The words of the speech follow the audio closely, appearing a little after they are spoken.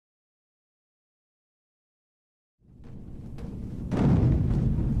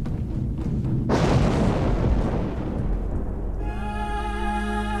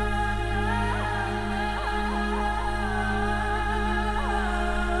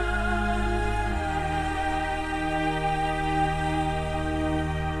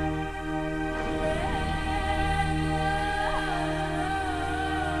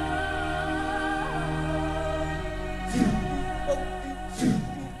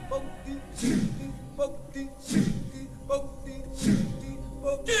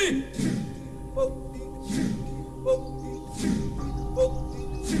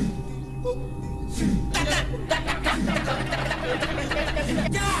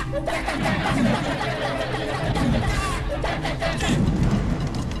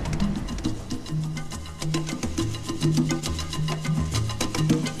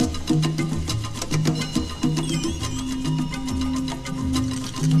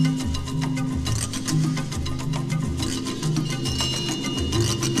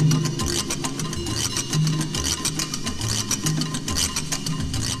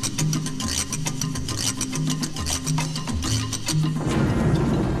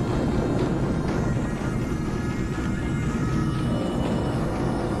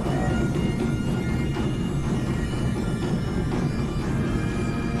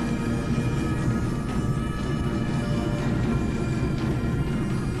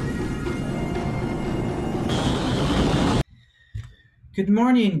Good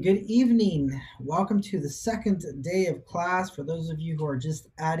morning, good evening. Welcome to the second day of class. For those of you who are just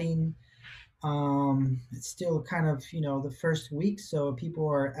adding, it's still kind of, the first week, so people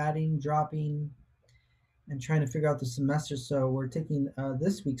are adding, dropping, and trying to figure out the semester. So we're taking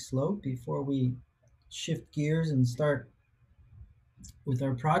this week slow before we shift gears and start with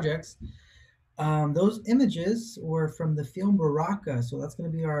our projects. Those images were from the film Baraka, so that's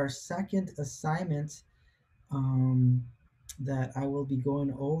going to be our second assignment um, that I will be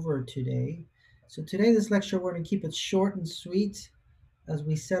going over today. So today, this lecture, we're going to keep it short and sweet as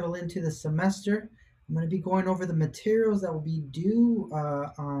we settle into the semester. I'm going to be going over the materials that will be due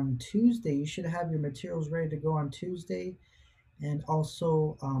on Tuesday. You should have your materials ready to go on Tuesday. And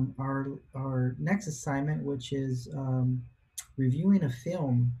also our next assignment, which is reviewing a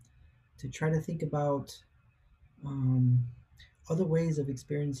film to try to think about um, other ways of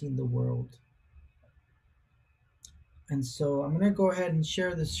experiencing the world. And so I'm going to go ahead and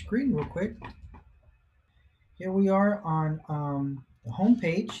share the screen real quick. Here we are on the home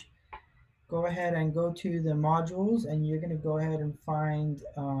page. Go ahead and go to the modules, and you're going to go ahead and find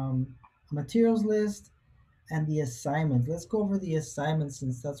a materials list and the assignments. Let's go over the assignments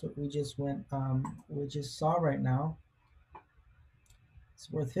since that's what we just saw right now.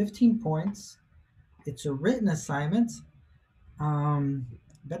 It's worth 15 points. It's a written assignment,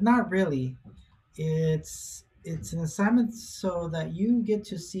 but not really. It's an assignment so that you get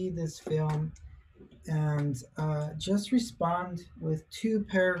to see this film and just respond with 2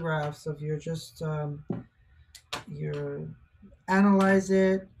 paragraphs of your analyze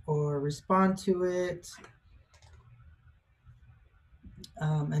it or respond to it,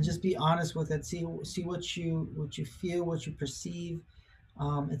 and just be honest with it. See what you feel, what you perceive.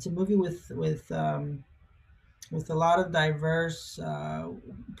 It's a movie with a lot of diverse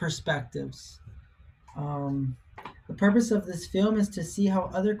perspectives. The purpose of this film is to see how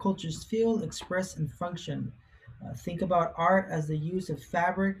other cultures feel, express, and function. Think about art as the use of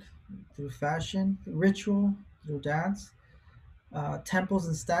fabric through fashion, ritual through dance, temples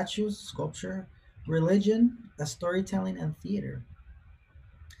and statues, sculpture, religion as storytelling, and theater.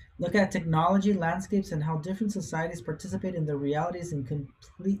 Look at technology, landscapes, and how different societies participate in their realities in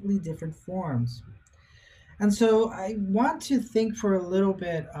completely different forms. And so I want to think for a little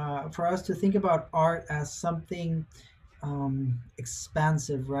bit, for us to think about art as something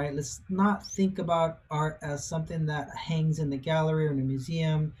expansive, right? Let's not think about art as something that hangs in the gallery or in a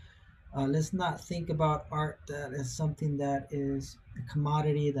museum. Let's not think about art that is something that is a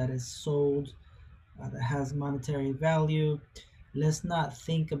commodity that is sold, that has monetary value. Let's not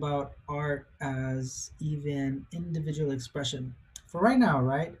think about art as even individual expression. For right now,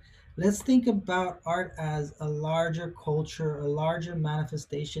 right? Let's think about art as a larger culture, a larger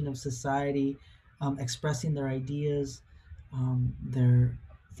manifestation of society, expressing their ideas, their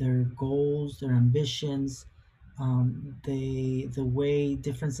goals, their ambitions, the way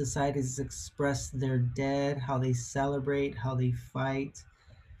different societies express their dead, how they celebrate, how they fight.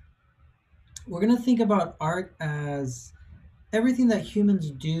 We're gonna think about art as everything that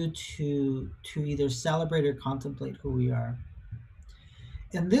humans do to either celebrate or contemplate who we are.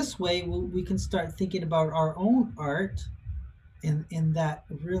 In this way, we can start thinking about our own art in that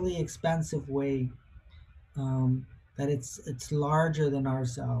really expansive way, that it's larger than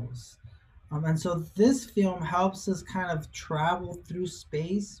ourselves. And so this film helps us kind of travel through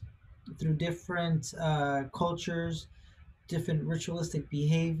space, through different cultures, different ritualistic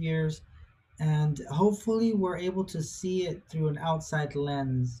behaviors, and hopefully we're able to see it through an outside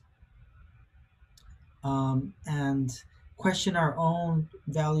lens, and question our own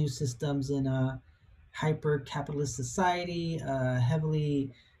value systems in a hyper capitalist society,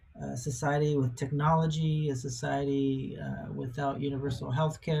 heavily a society with technology, a society without universal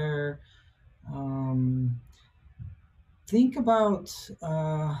health care. Um, think about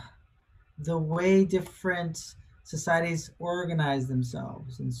the way different societies organize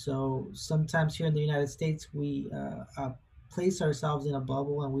themselves. And so sometimes here in the United States, we place ourselves in a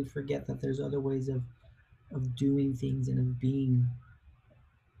bubble and we forget that there's other ways of doing things and of being.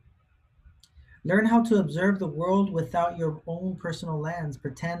 Learn how to observe the world without your own personal lens.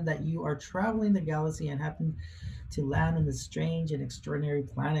 Pretend that you are traveling the galaxy and happen to land in this strange and extraordinary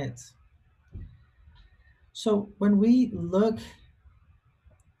planet. So when we look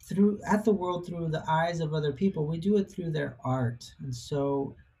through at the world through the eyes of other people, we do it through their art. And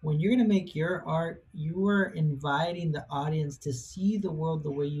so when you're going to make your art, you are inviting the audience to see the world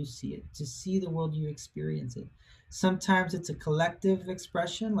the way you see it, to see the world you experience it. Sometimes it's a collective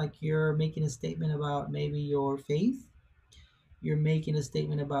expression, like you're making a statement about maybe your faith, you're making a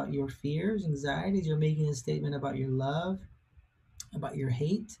statement about your fears, anxieties, you're making a statement about your love, about your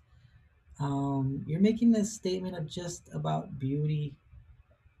hate. You're making a statement of just about beauty,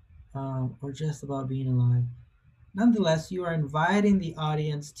 or just about being alive. Nonetheless, you are inviting the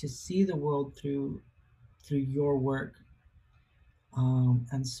audience to see the world through your work,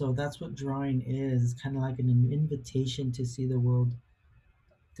 and so that's what drawing is. It's kind of like an invitation to see the world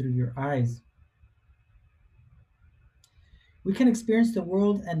through your eyes. We can experience the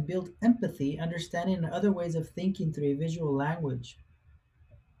world and build empathy, understanding, and other ways of thinking through a visual language.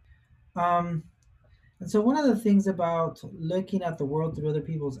 Um, and so, one of the things about looking at the world through other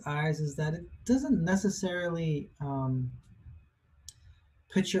people's eyes is that it doesn't necessarily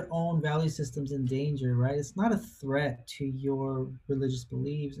put your own value systems in danger, right? It's not a threat to your religious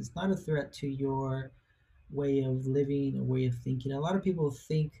beliefs. It's not a threat to your way of living, a way of thinking. A lot of people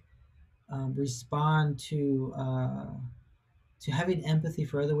think, respond to having empathy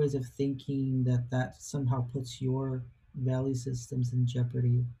for other ways of thinking, that somehow puts your value systems in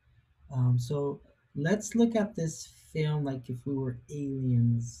jeopardy. So let's look at this film like if we were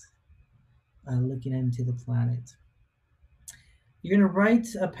aliens looking into the planet. You're going to write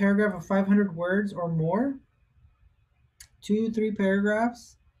a paragraph of 500 words or more, 2, 3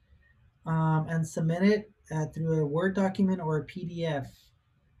 paragraphs, and submit it through a Word document or a PDF.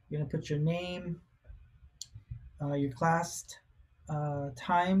 You're going to put your name, your class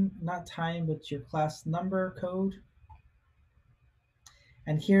time, not time, but your class number code.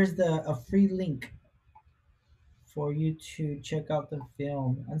 And here's a free link for you to check out the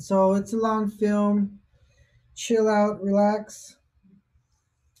film. And so it's a long film. Chill out, relax.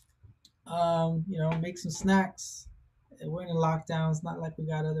 Make some snacks. We're in a lockdown. It's not like we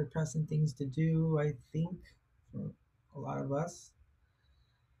got other pressing things to do, I think, for a lot of us.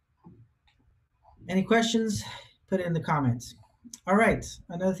 Any questions? Put it in the comments. All right.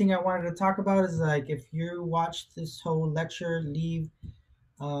 Another thing I wanted to talk about is like if you watched this whole lecture, leave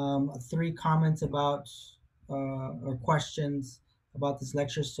 3 comments about or questions about this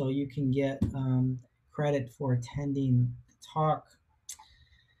lecture so you can get credit for attending the talk.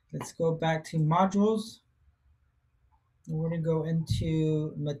 Let's go back to modules. We're going to go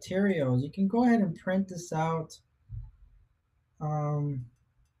into materials. You can go ahead and print this out.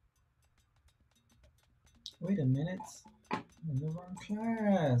 Wait a minute. I'm in the wrong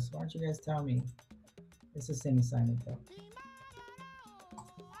class. Why don't you guys tell me? It's the same assignment though.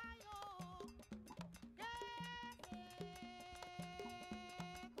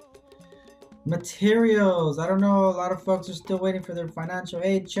 Materials. I don't know. A lot of folks are still waiting for their financial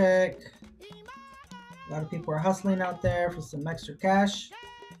aid check. A lot of people are hustling out there for some extra cash.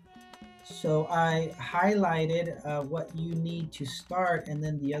 So I highlighted what you need to start, and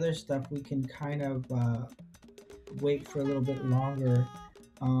then the other stuff we can kind of wait for a little bit longer.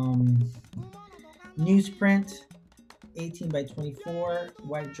 Newsprint, 18 by 24,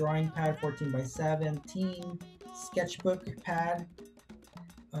 white drawing pad, 14 by 17, sketchbook pad,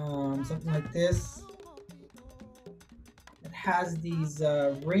 something like this. It has these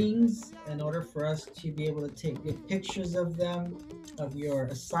rings in order for us to be able to take good pictures of them, of your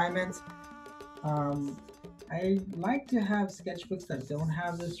assignments. I like to have sketchbooks that don't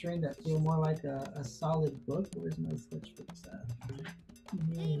have this ring, that feel more like a solid book. Where's my sketchbooks at?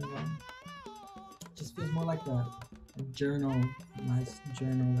 Just feels more like a journal, a nice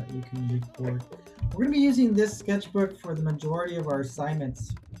journal that you can record. We're going to be using this sketchbook for the majority of our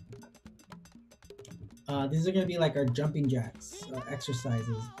assignments. These are going to be like our jumping jacks,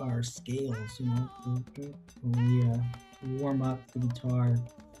 exercises, our scales, when we warm up the guitar.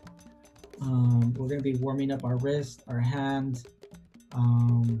 We're going to be warming up our wrist, our hand,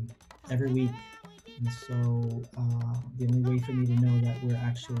 every week. And so the only way for me to know that we're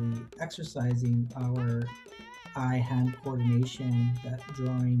actually exercising our eye-hand coordination that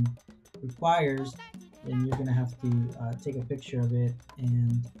drawing requires, then you're going to have to take a picture of it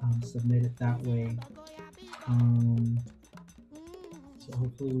and submit it that way. So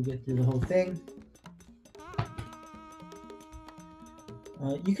hopefully we'll get through the whole thing.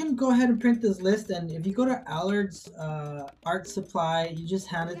 You can go ahead and print this list, and if you go to Allard's art supply, you just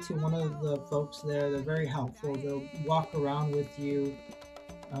hand it to one of the folks there. They're very helpful. They'll walk around with you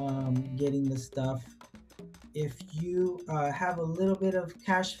getting the stuff. If you have a little bit of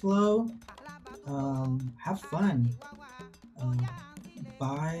cash flow, have fun.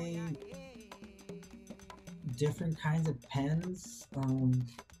 Buy different kinds of pens.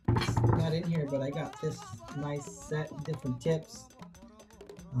 It's not in here, but I got this nice set of different tips.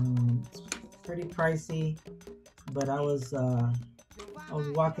 It's pretty pricey, but I was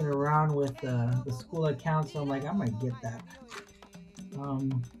walking around with the school account, so I'm like, I might get that.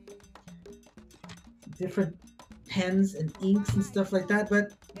 Different pens and inks and stuff like that,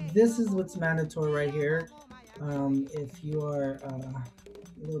 but this is what's mandatory right here if you are a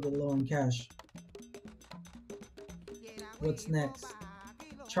little bit low in cash. What's next?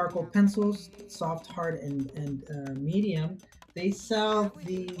 Charcoal pencils, soft, hard, and medium. They sell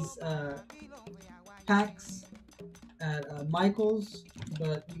these packs at Michael's,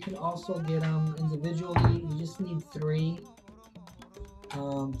 but you can also get them individually. You just need 3.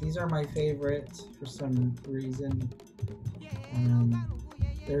 These are my favorite for some reason.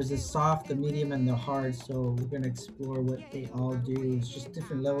 There's the soft, the medium, and the hard, so we're going to explore what they all do. It's just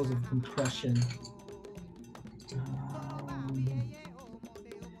different levels of compression.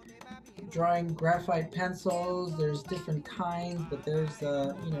 Drawing graphite pencils, there's different kinds, but there's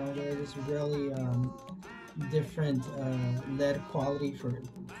there's really different lead quality for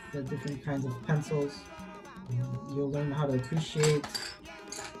the different kinds of pencils. You'll learn how to appreciate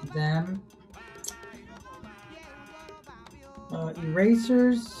them.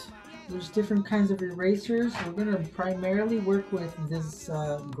 Erasers, there's different kinds of erasers. We're going to primarily work with this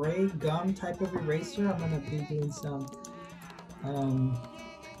gray gum type of eraser. I'm going to be doing some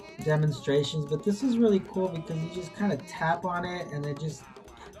demonstrations, but this is really cool because you just kind of tap on it and it just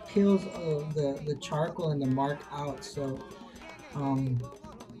peels the charcoal and the mark out. So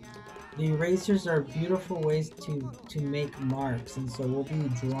the erasers are beautiful ways to make marks, and so we'll be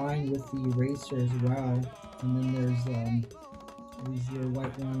drawing with the eraser as well. And then there's these little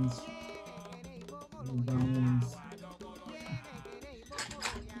white ones, little brown ones.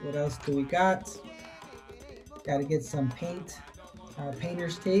 What else do we got? Got to get some paint.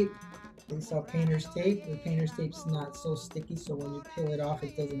 Painter's tape. They sell painter's tape. The painter's tape's not so sticky, so when you peel it off,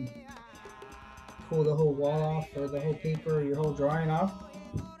 it doesn't pull the whole wall off or the whole paper or your whole drawing off.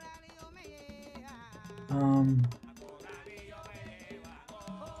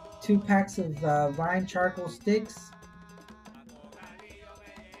 2 packs of vine charcoal sticks.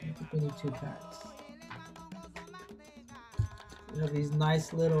 I think we need 2 packs. We have these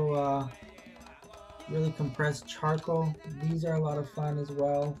nice little really compressed charcoal. These are a lot of fun as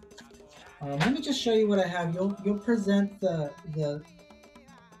well. Let me just show you what I have. You'll present the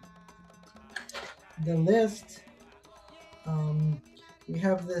list. We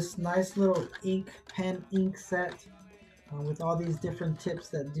have this nice little pen ink set with all these different tips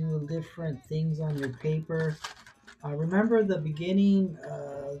that do different things on your paper. Remember, the beginning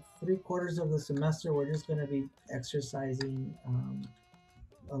 3/4 of the semester, we're just going to be exercising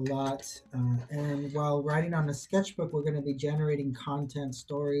a lot, and while writing on a sketchbook, we're going to be generating content,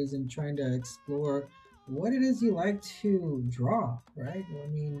 stories, and trying to explore what it is you like to draw, right? I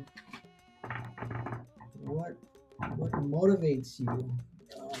mean, what motivates you?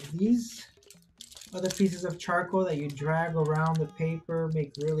 These are the pieces of charcoal that you drag around the paper,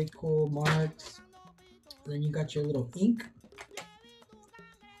 make really cool marks. Then you got your little ink.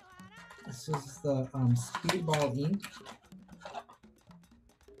 This is the speedball ink.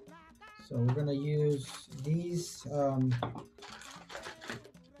 So we're going to use these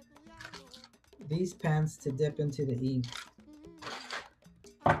pens to dip into the ink.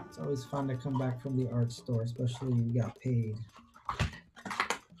 It's always fun to come back from the art store, especially if you got paid.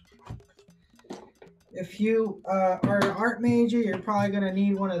 If you are an art major, you're probably going to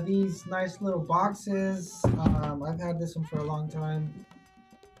need one of these nice little boxes. I've had this one for a long time.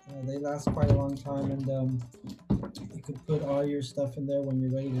 They last quite a long time, and you could put all your stuff in there when you're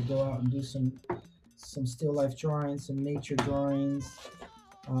ready to go out and do some still life drawings, some nature drawings.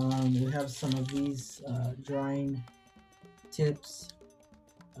 We have some of these drawing tips.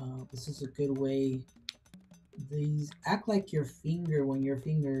 This is a good way These act like your finger when your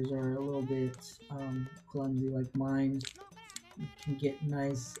fingers are a little bit clumsy, like mine. You can get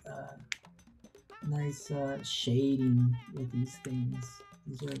nice shading with these things.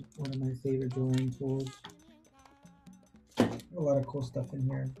 These are one of my favorite drawing tools. A lot of cool stuff in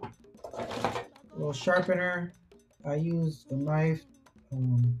here. A little sharpener. I use a knife.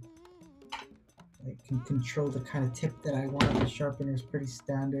 Um, I can control the kind of tip that I want. The sharpener is pretty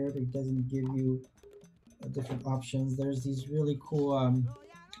standard. It doesn't give you different options. There's these really cool.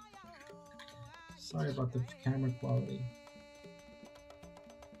 Sorry about the camera quality.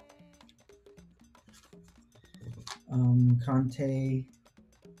 Conte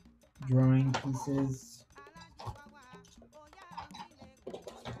drawing pieces.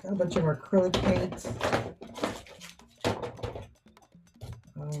 Got a bunch of acrylic paint.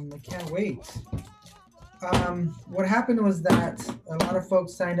 I can't wait. What happened was that a lot of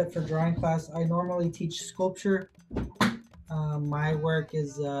folks signed up for drawing class. I normally teach sculpture. My work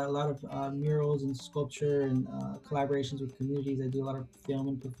is a lot of murals and sculpture and collaborations with communities. I do a lot of film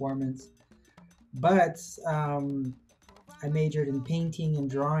and performance. But I majored in painting and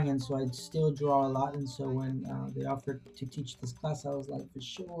drawing, and so I still draw a lot. And so when they offered to teach this class, I was like, for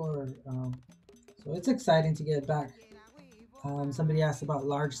sure. So it's exciting to get back. Somebody asked about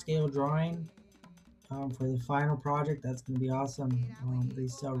large scale drawing for the final project. That's going to be awesome. They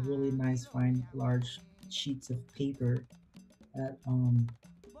sell really nice, fine, large sheets of paper at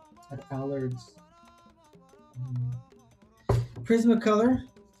Allard's. Prismacolor.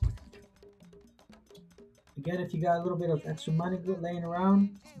 Again, if you got a little bit of extra money laying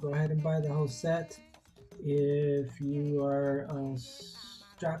around, go ahead and buy the whole set. If you are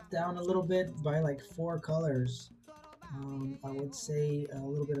strapped down a little bit, buy like 4 colors. I would say a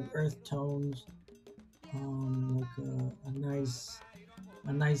little bit of earth tones, like a nice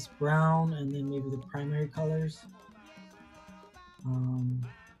brown, and then maybe the primary colors.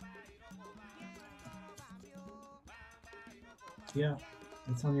 Yeah,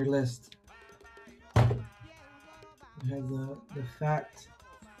 it's on your list. You have the fat,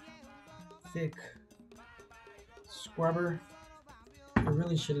 thick scrubber. I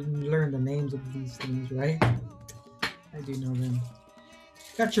really should learn the names of these things, right? I do know them.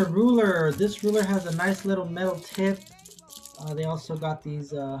 Got your ruler. This ruler has a nice little metal tip. They also got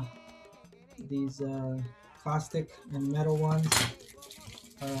these plastic and metal ones.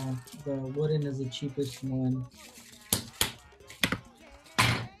 The wooden is the cheapest one.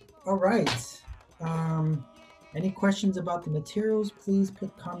 All right. Any questions about the materials, please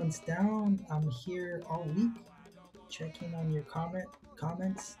put comments down. I'm here all week checking on your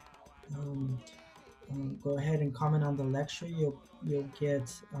comments. Go ahead and comment on the lecture. You'll get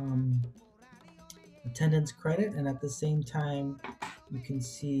attendance credit, and at the same time you can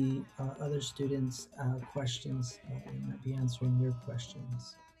see other students questions. We might be answering your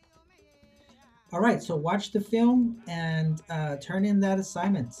questions. All right, so watch the film and turn in that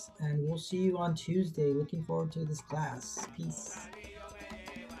assignment, and we'll see you on Tuesday. Looking forward to this class. Peace.